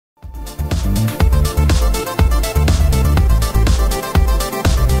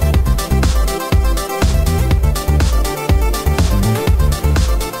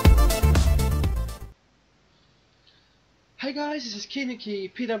Kinnicky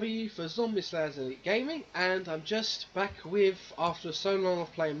PW for Zombie Slayers Elite Gaming, and I'm just back with, after so long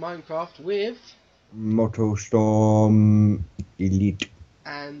of playing Minecraft, with Motostorm Elite.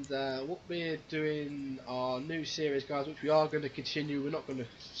 and what we're doing our new series, guys, which we are going to continue. We're not going to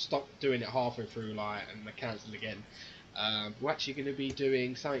stop doing it halfway through, like, and cancel again. We're actually going to be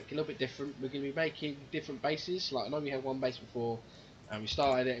doing something a little bit different. We're going to be making different bases. Like, I know we had one base before, and we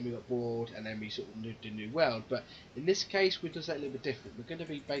started it and we got bored, and then we sort of did a new world. But in this case, we're doing something a little bit different. We're going to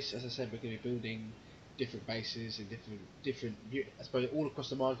be as I said, we're going to be building different bases in different, I suppose, all across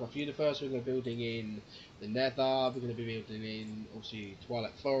the Minecraft universe. We're going to be building in the Nether. We're going to be building in, obviously,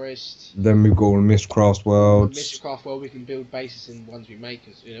 Twilight Forest. Then we've got all the Mistcraft worlds. Mistcraft world, we can build bases in ones we make,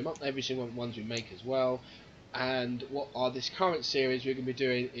 not every single ones we make as well. And this current series we're going to be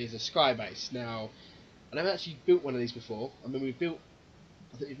doing is a sky base. Now, I never actually built one of these before. I mean, I think we've built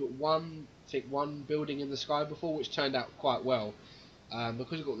one building in the sky before, which turned out quite well.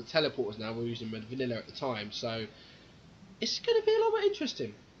 Because we've got the teleporters now, we're using them vanilla at the time, so it's going to be a lot more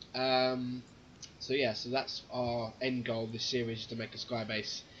interesting. So that's our end goal of this series, is to make a sky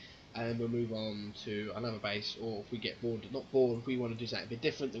base, and then we'll move on to another base. Or if we get not bored, if we want to do something a bit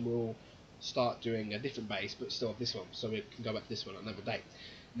different, then we'll start doing a different base, but still have this one, so we can go back to this one another day.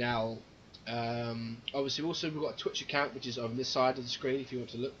 Now, obviously, we've got a Twitch account, which is on this side of the screen if you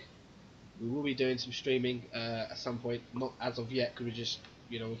want to look. We will be doing some streaming at some point, not as of yet, because we're just,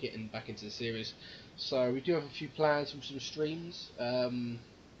 we're getting back into the series. So we do have a few plans for some streams. One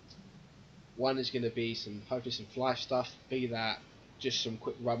is going to be hopefully some fly stuff, be that just some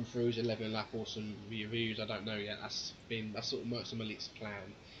quick run throughs and leveling up, or some reviews. I don't know yet. That's sort of most of Elite's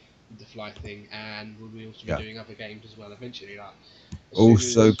plan, the fly thing, and we'll be also be doing other games as well eventually.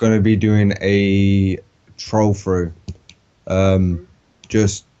 Also going to be doing a troll through,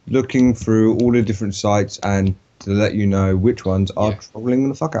 just looking through all the different sites and to let you know which ones are trolling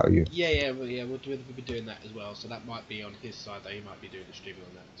the fuck out of you. We'll be doing that as well. So that might be on his side, that he might be doing the streaming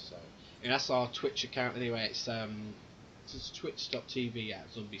on that. So that's our Twitch account anyway. It's twitch.tv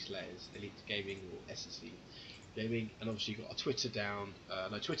at Zombie Slayers Elite Gaming, or SSE Gaming, and obviously you've got a Twitter down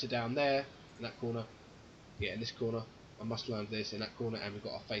there in that corner. Yeah, in this corner. I must learn this in that corner, and we've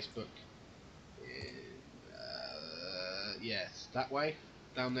got our Facebook. Yes, that way,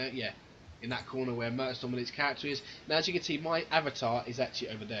 down there. Yeah, in that corner where Motostorm character is. Now, as you can see, my avatar is actually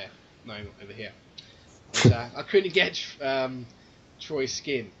over there. No, not over here. But, I couldn't get Troy's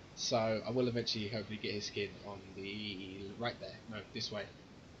skin, so I will eventually hopefully get his skin on the right there. No, this way.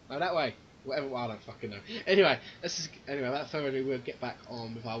 No, that way. Whatever, well, I don't fucking know. Anyway, without further ado, we'll get back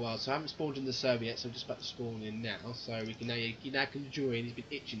on with our world. So I haven't spawned in the server yet, so I'm just about to spawn in now. So we can now can join. He's been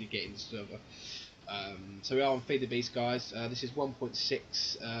itching to get in the server. So we are on Feed the Beast, guys. This is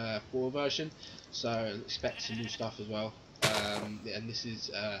 1.6 version, so expect some new stuff as well. And this is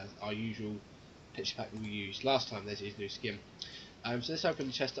our usual picture pack that we used last time. There's his new skin. So let's open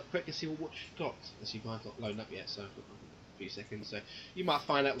the chest up quick and see what we've got. As you mine's not loading up yet, so I've got a few seconds. So you might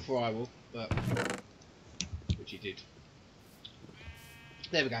find out before I will, but which you did.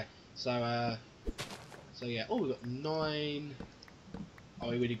 There we go. So yeah. Oh, we've got 9. Oh,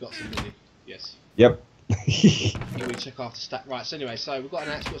 we really got some, didn't we? Yes. Yep. You will check after stat. Right, so anyway, so we've got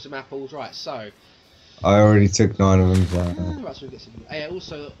some apples. Right, so I already took 9 of them. right, so we get some. Yeah,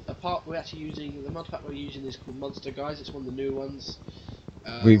 also, we're actually using the mod pack we're using is called Monster, guys. It's one of the new ones.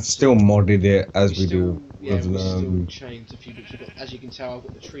 We've still modded it as we do. Yeah, we've still changed a few bits. As you can tell, I've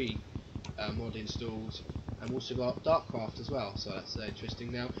got the tree mod installed, and we've also got Darkcraft as well. So that's interesting.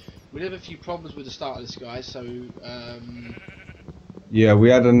 Now we have a few problems with the start of this, guys. So yeah, we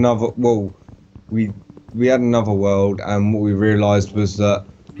had another. Well, we had another world, and what we realised was that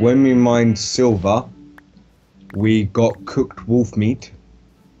when we mined silver, we got cooked wolf meat.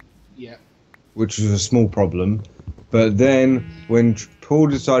 Yeah. Which was a small problem, but then when Paul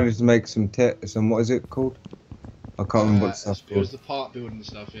decided to make some what is it called? I can't remember what stuff. It was the part building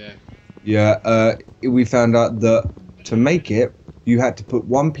stuff, yeah. Yeah. We found out that to make it, you had to put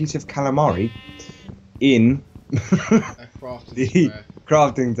one piece of calamari in the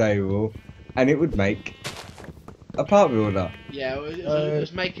crafting table, and it would make a part builder. Yeah, it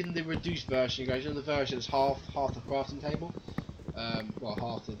was making the reduced version, guys. The version is half the crafting table. Well,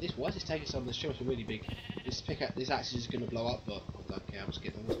 half of this. Why is this taking some of the shelves are really big? This axe is going to blow up, but I don't care. I'm just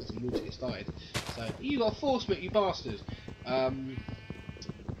getting some wood to get started. So you got a force smith, you bastard. So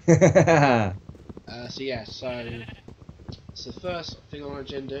yeah, so first thing on our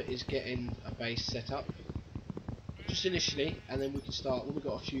agenda is getting a base set up, just initially, and then we can start. When we've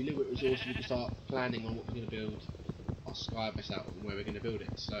got a few little resources, we can start planning on what we're going to build our sky base out and where we're going to build it.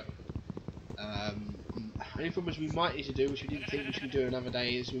 So only problem we might need to do, which we didn't think we should do another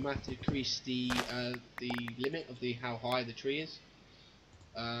day, is we might have to increase the limit of how high the tree is.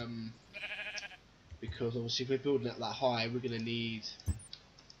 Because obviously if we're building it that high, we're going to need,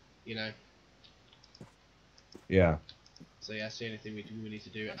 you know. Yeah. So yeah, that's the only thing we need to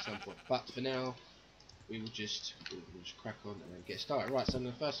do at some point. But for now, we'll just crack on and then get started. Right, so I'm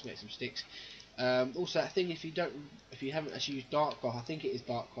going to first make some sticks. Also, that thing, if you haven't actually used dark cloth, I think it is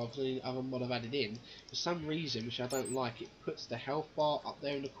dark cloth, because the other mod I've added in, for some reason, which I don't like, it puts the health bar up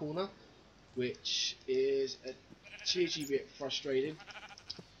there in the corner, which is a cheeky bit frustrating,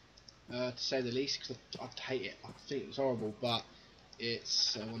 to say the least, because I hate it. I think it's horrible, but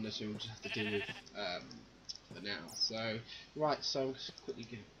it's one of those things we'll just have to deal with for now. So, right, so I'm just quickly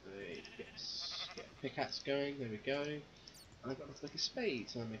get a pickaxe going. There we go. I've got to make a spade,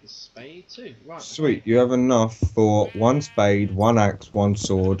 so I make a spade too. Right. Sweet, you have enough for one spade, one axe, one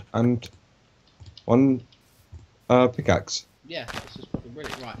sword, and one pickaxe. Yeah, this is fucking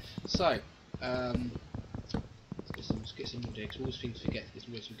brilliant. Right, so let's get some wood here, because we always seem to forget to get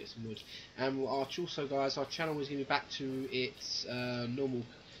some wood, so we get some wood. And also, guys, our channel is going to be back to its normal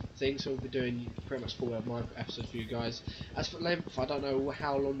thing, so we'll be doing pretty much 4 Minecraft episodes for you guys. As for length, I don't know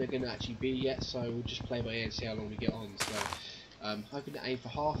how long they're going to actually be yet, so we'll just play by ear and see how long we get on. So, hoping to aim for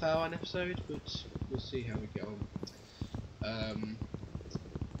half-hour an episode, but we'll see how we get on.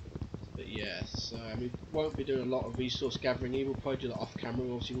 But yeah, so we won't be doing a lot of resource gathering. We'll probably do that off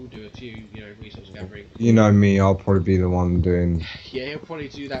camera. Obviously, we'll do a few, resource gathering. You know me, I'll probably be the one doing. Yeah, he'll probably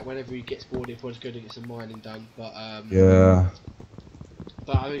do that whenever he gets bored. He'll probably go to get some mining done. But Yeah.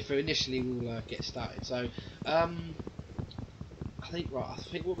 But I mean, for initially, we'll get started. So, I think what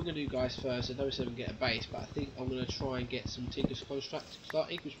we're gonna do, guys. First, I know we said we get a base, but I think I'm gonna try and get some Tinker's Construct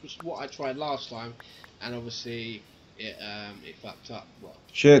starting, which was what I tried last time, and obviously it fucked up. What?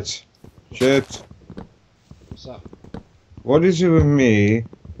 Shit. What's up? What is it with me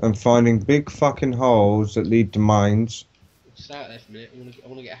and finding big fucking holes that lead to mines? Stay out there for a minute. I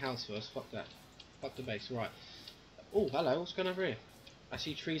wanna get a house first. Fuck that. Fuck the base. Right. Oh, hello. What's going over here? I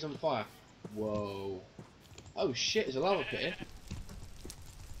see trees on fire. Whoa. Oh shit, there's a lava pit here.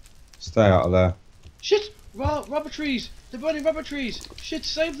 Stay out of there. Shit! Rubber trees! They're burning rubber trees! Shit,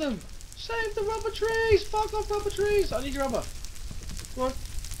 save them! Save the rubber trees! Fuck off rubber trees! I need your rubber. Come on.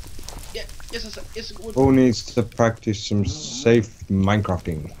 Yeah, yes, wood. All needs to practice some safe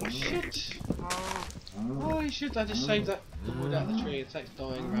Minecrafting. Shit! Oh shit, I just saved that wood out of the tree. It's like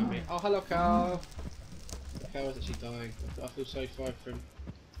dying around me. Oh, hello, cow. The cow is actually dying. I feel so sorry for him.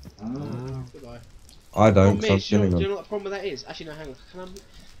 Goodbye. I don't, Do because I'm you killing know them. what the problem with that is? Actually, no, hang on.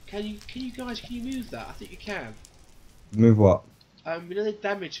 Can you guys move that? I think you can. Move what? You know the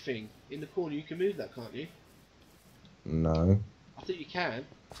damage thing in the corner. You can move that, can't you? No. I think you can.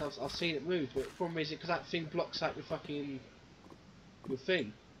 So I've seen it move, but the problem is because that thing blocks out your fucking your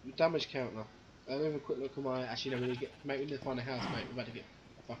damage counter. I'll have a quick look at my. Actually, no, we need to find a house, mate. We're about to get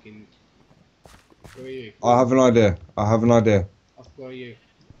a fucking. Where are you? I have an idea. Where are you?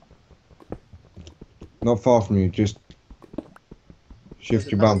 Not far from you, just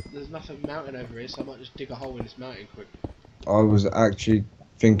shift your bum. There's nothing mountain over here, so I might just dig a hole in this mountain quick. I was actually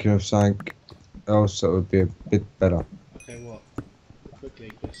thinking of something else that would be a bit better. Okay, what?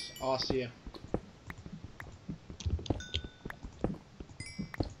 Quickly, because I'll see ya.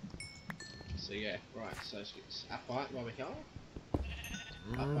 So yeah, right, so let's get this apite, right we go.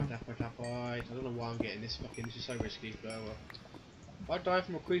 Apite. I don't know why I'm getting this this is so risky, but well. If I die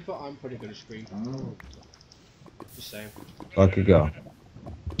from a creeper, I'm probably gonna scream. Just saying. Like a girl.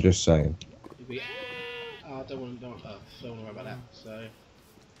 Just saying. I don't want to worry about that, so...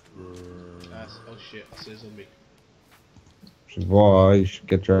 oh shit, I see a zombie. Which is why you should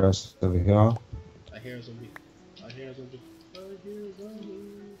get your ass over here. I hear a zombie.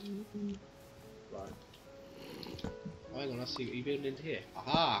 Right. Oh, hang on, I see what you're building into here.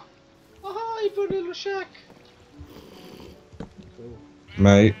 Aha! Aha, you built a little shack! Cool.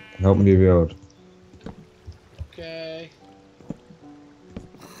 Mate, help me build. Okay.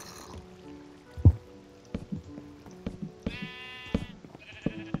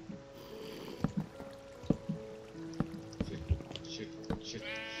 Shit.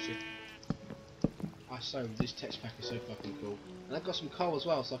 So this text pack is so fucking cool. And I've got some coal as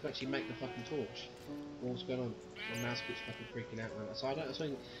well, so I can actually make the fucking torch. What's going on? My mouse keeps fucking freaking out, man. So I don't know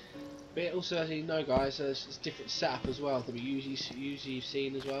something. But also, as you know, guys, there's different setup as well that we usually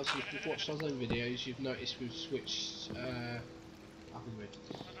seen as well. So if you've watched those other videos, you've noticed we've switched.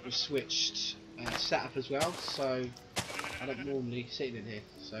 We've switched setup as well. So I don't normally sit in here.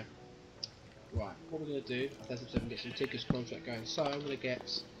 So right, what we're gonna do? After this episode, get some Tinker's Contract going. So I'm gonna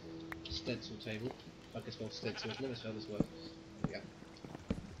get a stencil table. I can spell stencils. Never spell this word. There we go.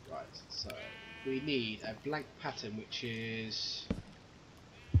 Right. So we need a blank pattern, which is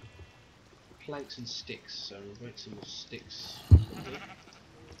planks and sticks. So we'll make some more sticks,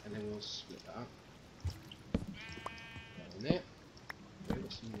 and then we'll split that up. Down there. Okay,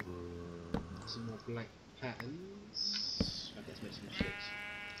 got some more blank patterns. Okay, let's make some sticks.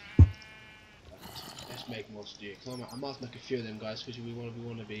 Right, let's make more sticks. I must make a few of them, guys, because we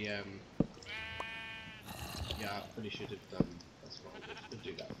want to be. Yeah, I probably should have done. That's fine. We'll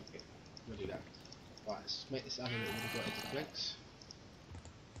do that. Okay, we'll do that. Right, let's make this other little bit into planks.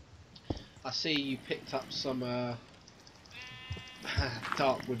 I see you picked up some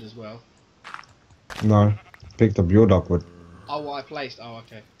dark wood as well. No, picked up your dark wood. Oh, what I placed. Oh,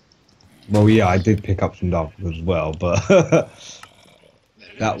 okay. Well, yeah, I did pick up some dark wood as well, but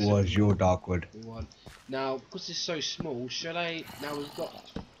that was your dark wood. We want. Now, because it's so small, should I? Now we've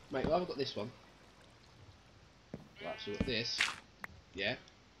got. Mate, well, I've got this one. Right, so we've got this. Yeah.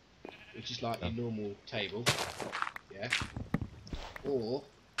 Which is like your normal table. Yeah. Or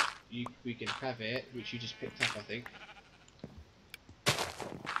we can have it, which you just picked up, I think.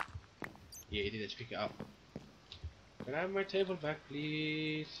 Yeah, you did just pick it up. Can I have my table back,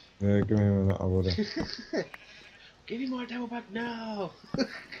 please? Yeah, give me that. I would. Give me my table back now!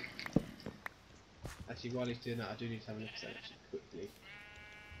 Actually, while he's doing that, I do need to have a look at that actually quickly.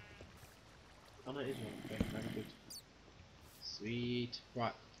 Oh no, it is one. Okay, very good. Sweet.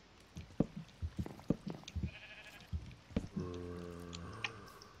 Right.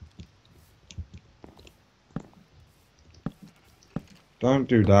 Don't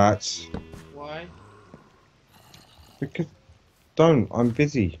do that. Why? Because don't. I'm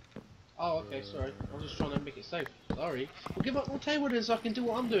busy. Oh, okay, sorry. I was just trying to make it safe. Sorry. Well, give up my table then so I can do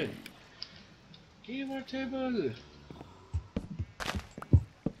what I'm doing. Give my table.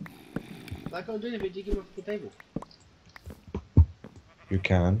 I can't do anything to give up the table. You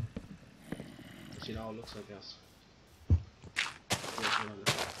can. Actually, no, it looks like us.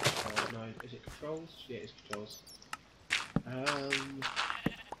 No, is it controls? Yeah, it's controls.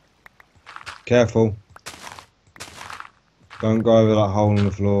 Careful. Don't go over that hole in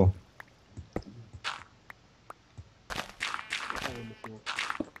the floor. Hole on the floor.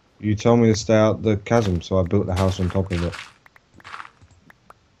 You told me to stay out the chasm, so I built the house on top of it.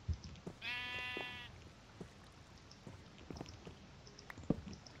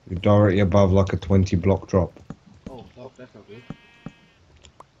 You're directly above like a 20 block drop. Oh, that's not good.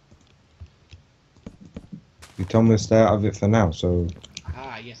 You told me to stay out of it for now, so...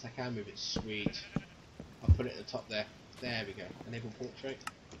 Ah, yes, I can move it. Sweet. I'll put it at the top there. There we go. Enable portrait.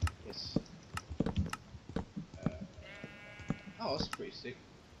 Yes. Oh, that's pretty sick.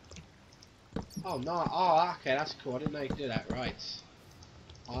 Oh, no. Oh, okay, that's cool. I didn't know you could do that. Right.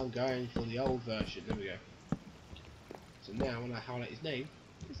 I'm going for the old version. There we go. So now, when I highlight his name,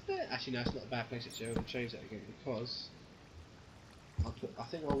 it's there. Actually, no, it's not a bad place actually. I'm going to change that again because I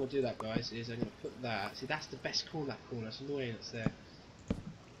think what I'm going to do that, guys, is I'm going to put that. See, that's the best corner, that corner. It's annoying that's there.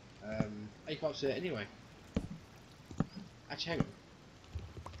 You can't see it anyway. Actually, hang on.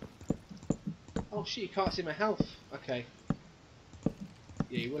 Oh shit, you can't see my health. Okay.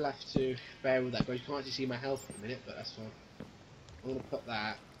 Yeah, you will have to bear with that, guys. You can't actually see my health for a minute, but that's fine. I'm going to put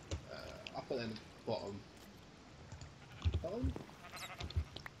that. I'll put that in the bottom. Bottom?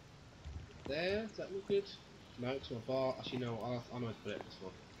 There, does that look good? No, it's my bar. Actually, no, I know how to put it. This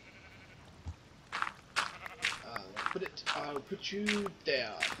one. I'll put you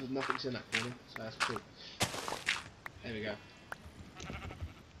there. There's nothing's in that corner, so that's cool. There we go.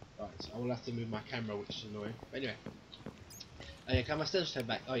 Right, so I will have to move my camera, which is annoying. But anyway. Okay, can my stencil turn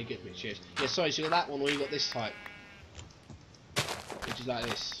back? Oh, you get me, cheers. Yeah, sorry, so you got that one, or you got this type? Which is like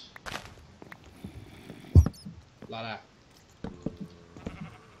this. Like that.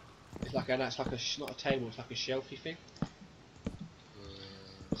 It's like it's like not a table, it's like a shelfy thing.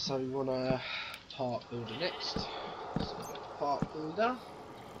 So we want a part builder next. So part builder.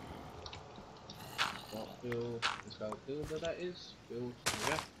 Part build. Let's go builder. That is build. There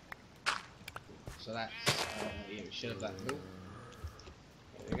we go. So that's yeah, we should have that built.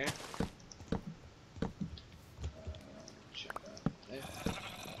 There we go. Check that there.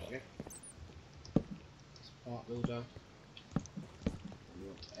 There we go. It's part builder. We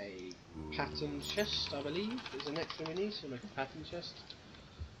want a pattern chest, I believe, is the next thing we need, so make a pattern chest.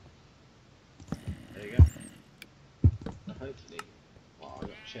 There you go. Hopefully. Oh, I got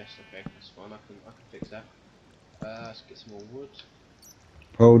a chest, okay, that's fine, I can fix that. Let's get some more wood.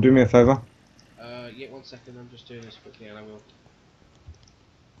 Paul, do me a favour. Yeah, 1 second, I'm just doing this quickly and I will.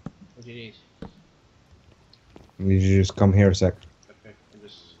 What do you need? You just come here a sec. Okay, I'm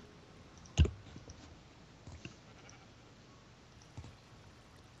just...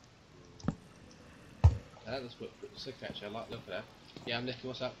 that. That's what sick actually. I like the look at that. Yeah, I'm looking.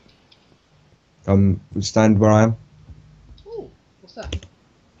 What's up? Stand where I am. Oh, what's that?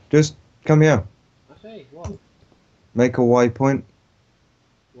 Just come here. Okay, what? Make a waypoint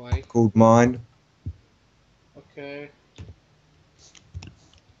Why? called mine. Okay.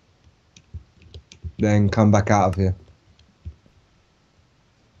 Then come back out of here.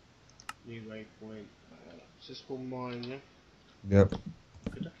 New waypoint. Is this called mine? Yeah. Yep.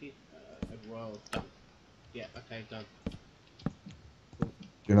 Kentucky. Well done. Yeah. Okay, done. Do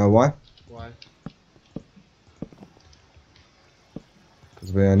you know why? Why?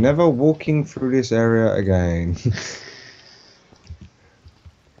 Because we are never walking through this area again.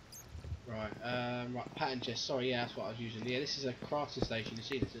 Right, pattern chest. Sorry, yeah, that's what I was using. Yeah, this is a crafting station. You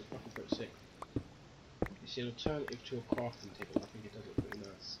see this? It's fucking pretty sick. It's an alternative to a crafting table. I think it does look pretty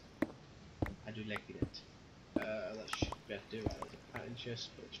nice. I do like it. That should be able to do it. There's a pattern chest,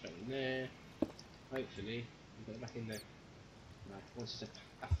 put it straight in there. Hopefully, we put it back in there. No, once it's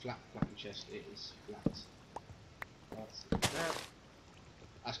a flat pattern chest, it is flat. That's that.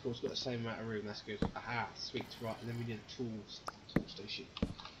 That's cool, it's got the same amount of room, that's good. Aha, sweet, right, and then we need a tool station.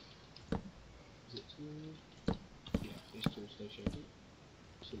 Is it tool? Yeah, it's tool station.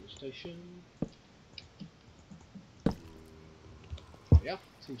 Tool station. Yeah,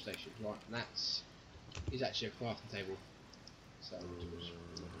 tool station, right, and that's is actually a crafting table. So tools,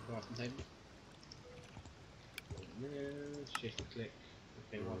 crafting table. There, shift and click.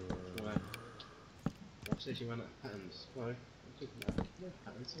 Okay, right, what's this? You run out of patterns. No, I'm talking about no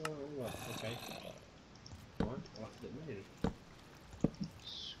patterns. Oh, right, okay. Right, I'll have to look manually.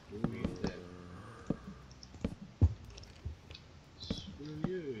 Screw you then. Screw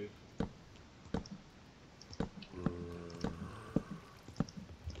you.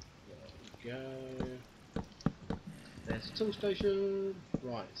 There we go. There's the tool station.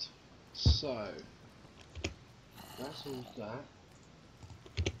 Right. So that's all that.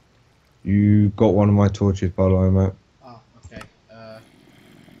 You got one of my torches, by the way, mate. Ah, okay.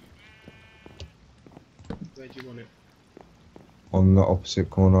 Where do you want it? On the opposite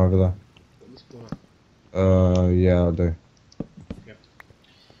corner over there. In this corner. Yeah, I do. Okay.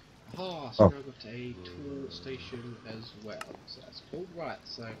 Aha, so Oh, now I've got a tool station as well. So that's cool. Right,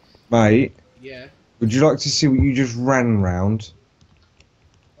 so mate, yeah. would you like to see what you just ran round?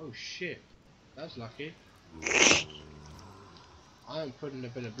 Oh shit. That was lucky. I am putting a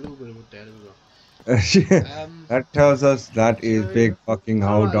bit of blue wood there, there we go. That tells us that Do you is know, big fucking I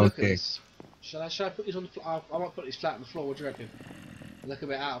hole like the look at donkey. this. Shall I put this on the floor? I might put this flat on the floor, what do you reckon? Look a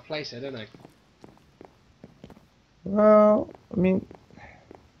bit out of place there, don't I? Well, I mean,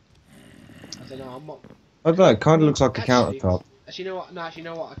 I don't know, I'm not... I don't know, it kind of looks like a Actually, countertop. you know what? No, actually, you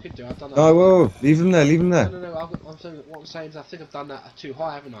know what I could do? I've done that. No, whoa, leave them there, leave them there. No, I'm saying, what I'm saying is I think I've done that too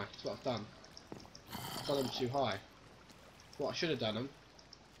high, haven't I? That's what I've done. I've done them too high. What I should have done them,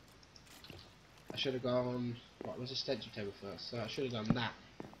 I should have gone... Right, where's the stencil table first? So I should have done that.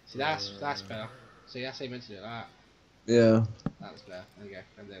 See, that's better. See, that's how you meant to do it, like that. Yeah. That's better. There you go.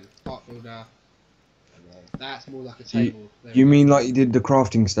 And then part builder. And then that's more like a You, table. you mean like you did the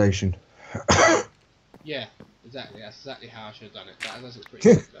crafting station? Yeah, exactly. That's exactly how I should have done it. That does look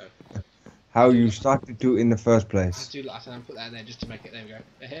pretty good though. How you started to do it in the first I place? do like I said, I put that in there just to make it. There we go.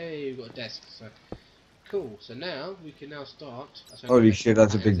 Hey, we've got a desk. So cool. So now we can now start. Holy shit,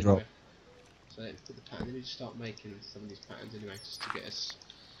 that's a big drop. So let's put the pattern. Let me just start making some of these patterns anyway, just to get us.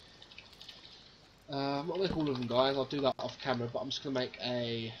 I'm not make all of them, guys. I'll do that off camera, but I'm just gonna make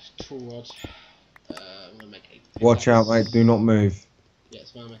a tool rod. I'm gonna make a pickaxe. Watch out, mate. Do not move. Yeah,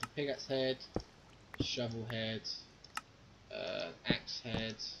 so I'm gonna make a pickaxe head, shovel head, axe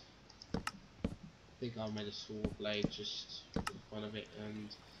head. I think I made a sword blade just for the fun of it,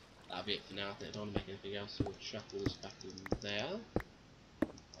 and that'll be it for now. I think I don't want to make anything else, so we'll shuffle this back in there,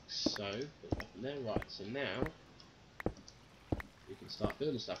 like so. Put it back in there. Right. So now we can start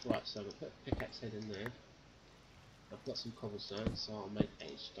building stuff. Right. So we'll put a pickaxe head in there. I've got some cobblestone, so I'll make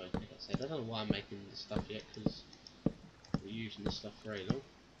a stone pickaxe head. I don't know why I'm making this stuff yet, because we're using this stuff very long.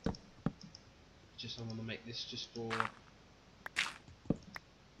 Just I want to make this just for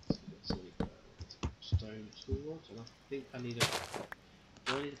stone tool rod, and I think I need a.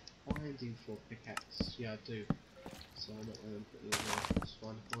 Do I need a binding for a pickaxe? Yeah, I do. So I'm not going to put it in there. Let's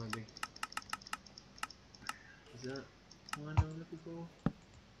find a binding. Is that what I'm looking for? I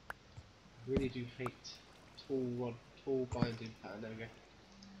really do hate tool binding pattern. There we go.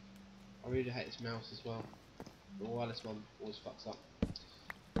 I really hate this mouse as well. The wireless one always fucks up.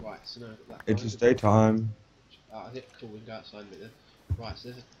 Right, so now I've got that. It is daytime. Is it cool? We can go outside a bit then. Right, so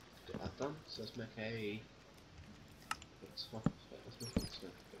there's got that done. So let's make let's make a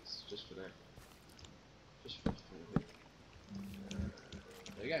just for now.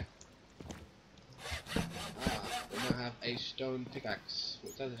 a stone pickaxe,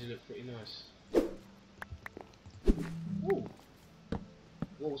 which does actually look pretty nice. Ooh.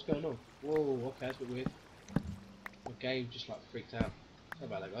 Whoa, what's going on? Whoa, okay, that's a bit weird. My game just like freaked out. Sorry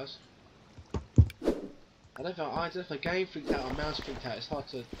about that, guys. I don't know if the game freaked out or mouse freaked out. It's hard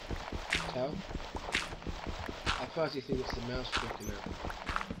to tell. I firstly think it's the mouse freaking out.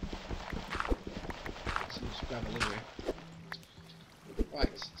 Let's just grab it anyway.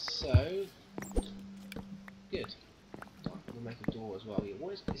 Right, so good. I'm gonna make a door as well. Yeah,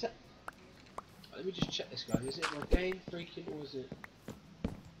 what is that? Let me just check this, guys. Is it my game freaking or is it?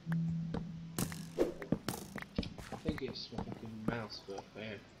 I think it's my fucking mouse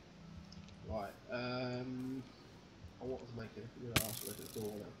birthday. Right. What was I making? I'm gonna ask for the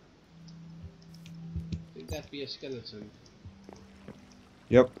door now. I think that'd be a skeleton.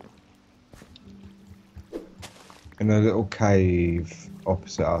 Yep. In a little cave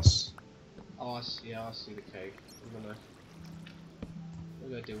opposite us. Oh, yeah, I see the cave. I'm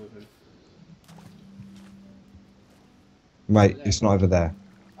gonna deal with him. Mate, it's not over there.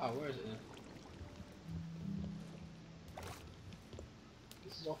 Oh, where is it then?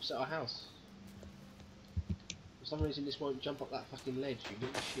 This is opposite our house. For some reason this won't jump up that fucking ledge, you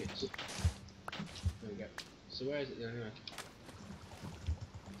little shits. There we go. So where is it then anyway?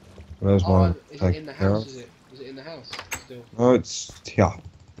 Where's my is it in the house, is it? Is it in the house still? Oh, it's here.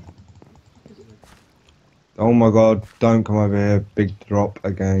 Oh my god, don't come over here. Big drop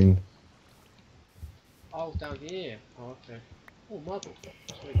again. Oh, down here. Oh, okay. Oh, marble.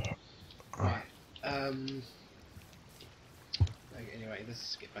 Sweet. Right. Anyway,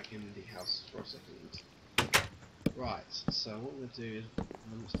 let's get back in the house for a second. Right, so what we're going to do is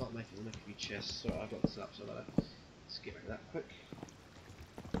I'm going to start making a few chests. Sorry, I've got this up, so let's get rid of that quick.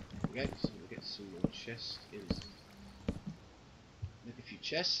 There we go, so we'll get some more chests in. Make a few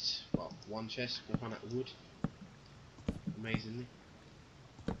chests. Well, one chest, we'll run out of wood. Amazingly.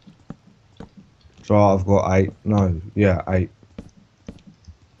 So I've got 8. No, yeah, 8.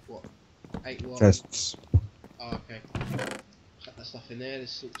 What? 8 what? Chests. Oh, okay. Chuck that stuff in there,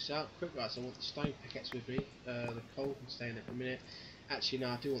 let's sort this out quick. Right, so I want the stone pickaxe with me. The coal can stay in there for a minute. Actually, no,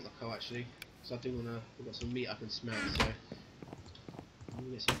 I do want the coal actually. So I do want to, we've got some meat I can smelt, so I'm going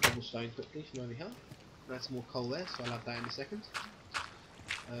to get some cobblestone quickly from over here. Add some more coal there, so I'll have that in a second.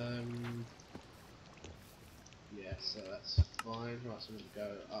 Yeah, so that's fine. Right, so I'm going to go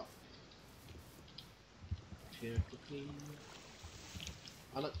up here quickly.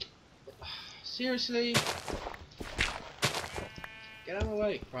 Oh look, seriously? Get out of my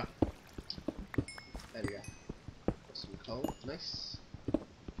way. Right. There we go. Got some coal. Nice.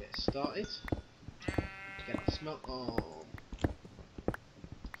 Get started. Get the smelt on.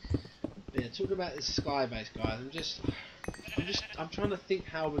 Yeah, talking about this sky base, guys. I'm trying to think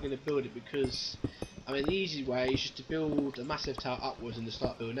how we're going to build it, because I mean the easy way is just to build a massive tower upwards and to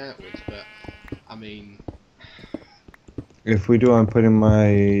start building outwards. But I mean, If we do, I'm putting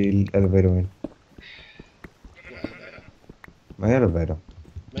my elevator in. what elevator? My elevator.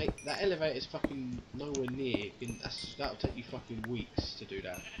 Mate, that elevator's fucking nowhere near. That'll take you fucking weeks to do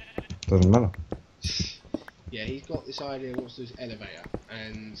that. Doesn't matter. Yeah, he's got this idea. Wants to do this elevator,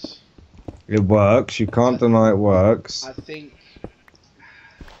 and It works. You can't deny it works. I think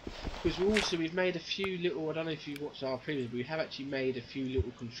because we've made a few little. I don't know if you've watched our previous, but we have actually made a few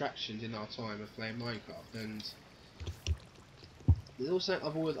little contraptions in our time of playing Minecraft, and there's also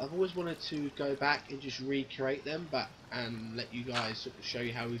I've always wanted to go back and just recreate them, and let you guys sort of show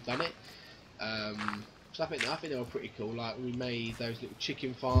you how we've done it. So I think they were pretty cool. Like we made those little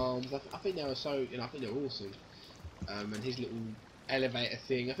chicken farms. I think they were so, I think they were awesome. And his little elevator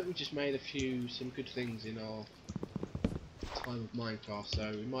thing. I think we just made some good things in our time of Minecraft.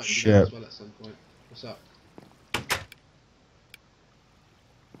 So we might do that as well at some point. What's up?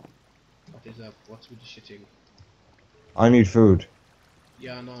 What's with the shitting? I need food.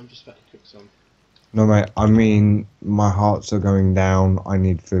 Yeah, I know. I'm just about to cook some. No, mate. I mean, my hearts are going down. I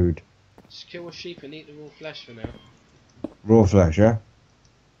need food. Just kill a sheep and eat the raw flesh for now. Raw flesh, yeah?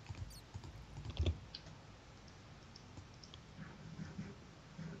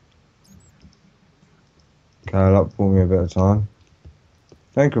 Okay, that bought me a bit of time.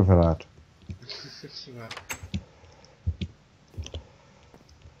 Thank you for that.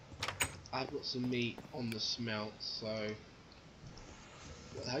 I've got some meat on the smelt, so...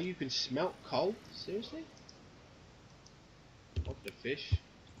 How you can smelt coal? Seriously? What the fish?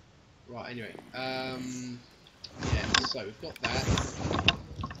 Right, anyway. Yeah, so we've got that.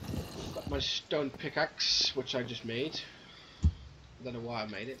 Got my stone pickaxe, which I just made. I don't know why I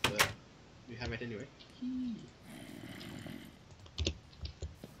made it, but we have it anyway.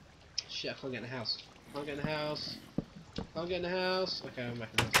 Shit, I can't get in the house. Can't get in the house. Can't get in the house. Okay, I'm back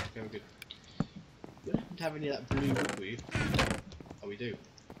in the house. Okay, we're good. You don't happen to have any of that blue wood with you? Oh, we do.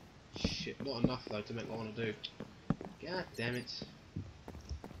 Shit, not enough though to make what I want to do. God damn it.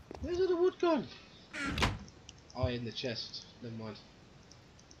 Where's all the wood gone? Oh, in the chest. Never mind.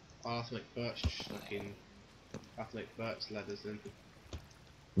 I'll have to make birch fucking. I'll have to make birch ladders then.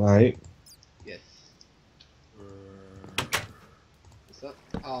 Mate. Yes. What's that?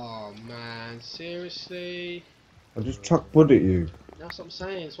 Oh man, seriously? I just chucked wood at you. That's what I'm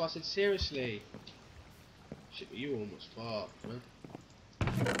saying, that's why I said seriously. Shit, but you almost fucked, man.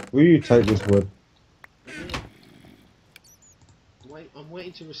 Will you take this wood? I'm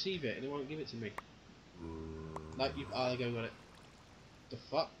waiting to receive it and it won't give it to me. Like you. Oh, there you go, got it. The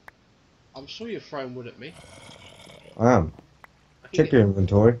fuck? I'm sure you're throwing wood at me. I am. Check your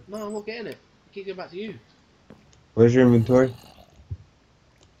inventory. No, I'm not getting it. I keep going back to you. Where's your inventory?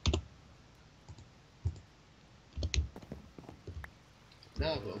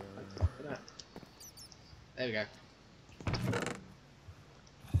 No, I've got fuck for that. There we go.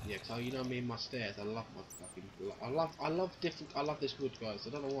 Yeah, cause you know me and my stairs. I love my fucking. I love this wood, guys. I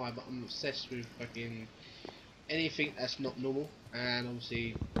don't know why, but I'm obsessed with fucking anything that's not normal, and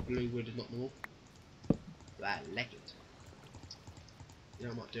obviously blue wood is not normal. But I like it. You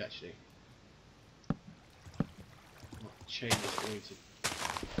know what I might do actually? I might change this going to.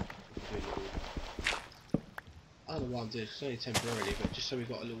 I don't know why I'm doing it. It's only temporarily, but just so we've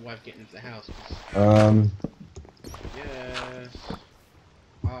got a little way of getting into the house. Yes.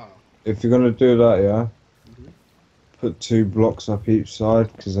 Ah. If you're gonna do that, yeah, Mm-hmm. put 2 blocks up each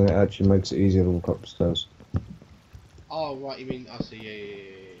side, because then it actually makes it easier to walk up the stairs. Oh right, you mean I see.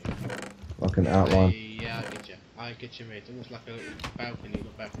 Yeah. Like an outline. Yeah, I get you, mate. It's almost like a little balcony,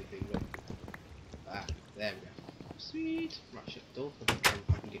 not balcony thing, but there we go. Sweet. Right, shut the door.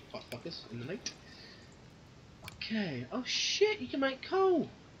 I can get butt fuckers in the night. Okay. Oh shit! You can make coal.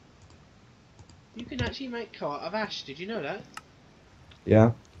 You can actually make coal out of ash. Did you know that?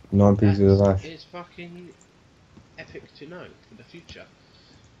 Yeah, 9 pieces of ash. It's fucking epic to know for the future.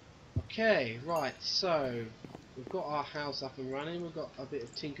 Okay, right, so we've got our house up and running, we've got a bit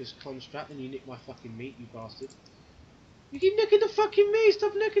of Tinker's construct, and you nick my fucking meat, you bastard. You keep nicking the fucking meat,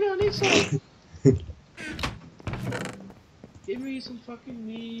 stop nicking it on inside! Give me some fucking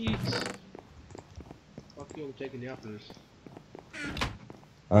meat! Fuck you, I'm taking the apples.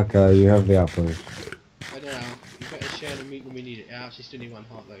 Okay, you have the apples. I know, you better share the meat when we need it. I actually still need 1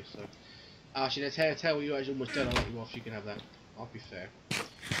 heart though, so... Actually, tell you actually almost done, I'll let you off, you can have that. I'll be fair.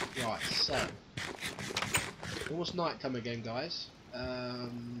 Right, so... Almost night time again, guys.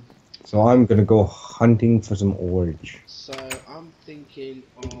 So I'm gonna go hunting for some orange. So I'm thinking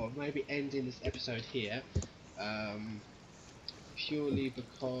of maybe ending this episode here, purely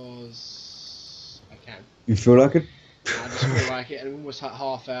because I can. You feel like it? I just feel like it, and we're almost at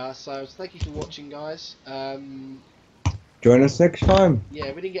half hour. So thank you for watching, guys. Join us next time.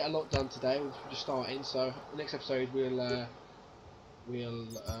 Yeah, we didn't get a lot done today. We're just starting. So the next episode we'll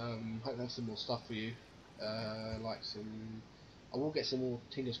hope to have some more stuff for you, like some. I will get some more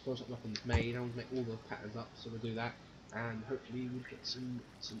Tinker's Cross weapons made. I want to make all the patterns up, so we'll do that, and hopefully we'll get some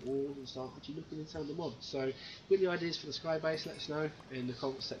ores and start actually looking into some of the mods. So, if you have any ideas for the sky base, let us know in the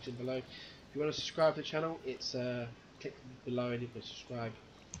comments section below. If you want to subscribe to the channel, it's click below and you can subscribe.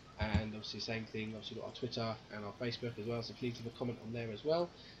 And obviously, same thing. Obviously, we've got our Twitter and our Facebook as well. So please leave a comment on there as well.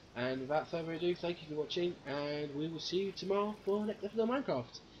 And without further ado, thank you for watching, and we will see you tomorrow for the next episode of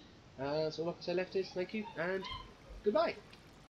Minecraft. So all I can say left is thank you and goodbye.